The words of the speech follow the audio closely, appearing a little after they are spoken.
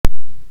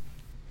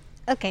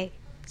Okay,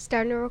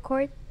 starting to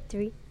record.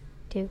 3,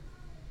 2,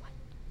 1.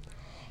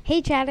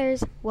 Hey,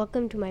 chatters!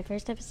 Welcome to my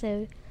first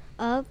episode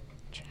of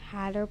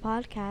Chatter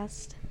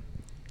Podcast.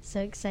 So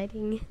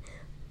exciting.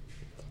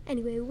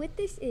 Anyway, what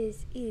this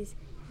is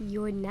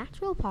your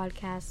natural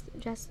podcast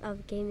just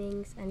of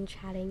gamings and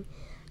chatting.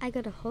 I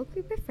got a whole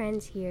group of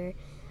friends here.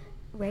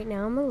 Right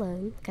now I'm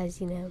alone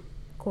because,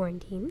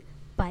 quarantine.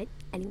 But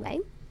anyway,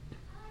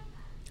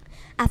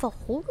 I have a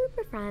whole group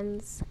of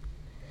friends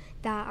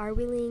that are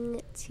willing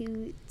to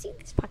do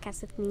this podcast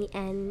with me,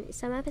 and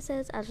some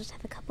episodes I'll just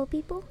have a couple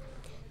people.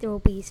 There will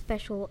be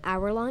special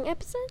hour-long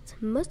episodes.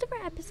 Most of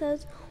our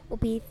episodes will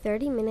be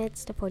 30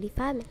 minutes to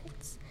 45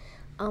 minutes.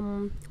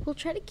 We'll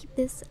try to keep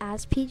this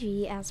as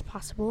PG as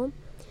possible.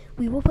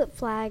 We will put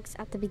flags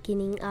at the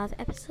beginning of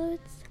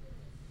episodes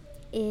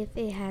if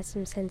it has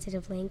some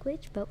sensitive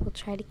language, but we'll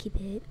try to keep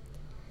it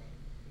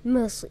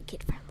mostly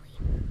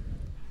kid-friendly.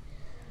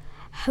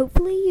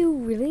 Hopefully you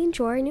really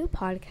enjoy our new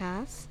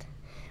podcast.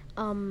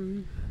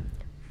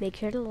 Make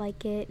sure to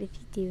like it if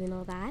you do and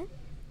all that.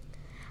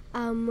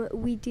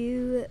 We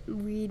do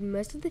read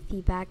most of the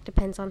feedback.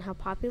 Depends on how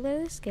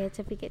popular this gets.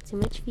 If we get too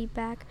much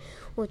feedback,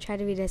 we'll try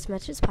to read as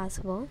much as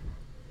possible.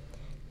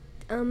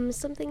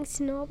 Some things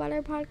to know about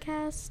our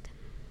podcast.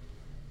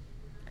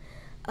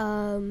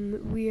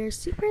 We are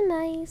super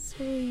nice.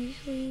 We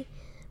usually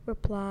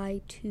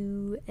reply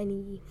to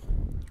any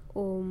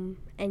or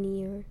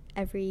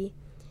every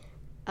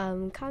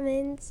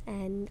comments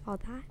and all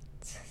that.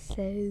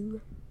 So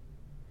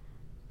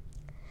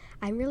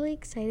I'm really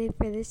excited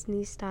for this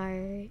new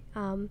start.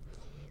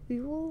 We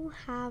will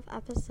have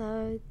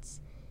episodes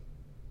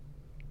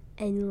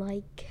and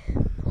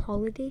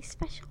holiday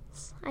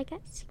specials, I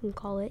guess you can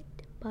call it.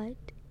 But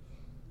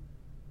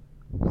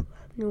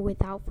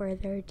without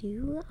further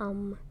ado,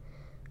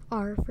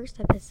 our first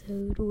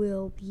episode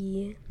will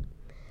be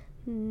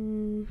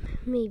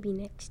maybe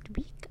next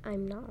week.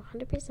 I'm not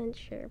 100%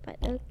 sure, but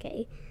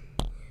okay.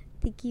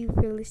 Thank you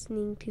for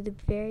listening to the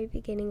very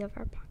beginning of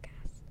our podcast.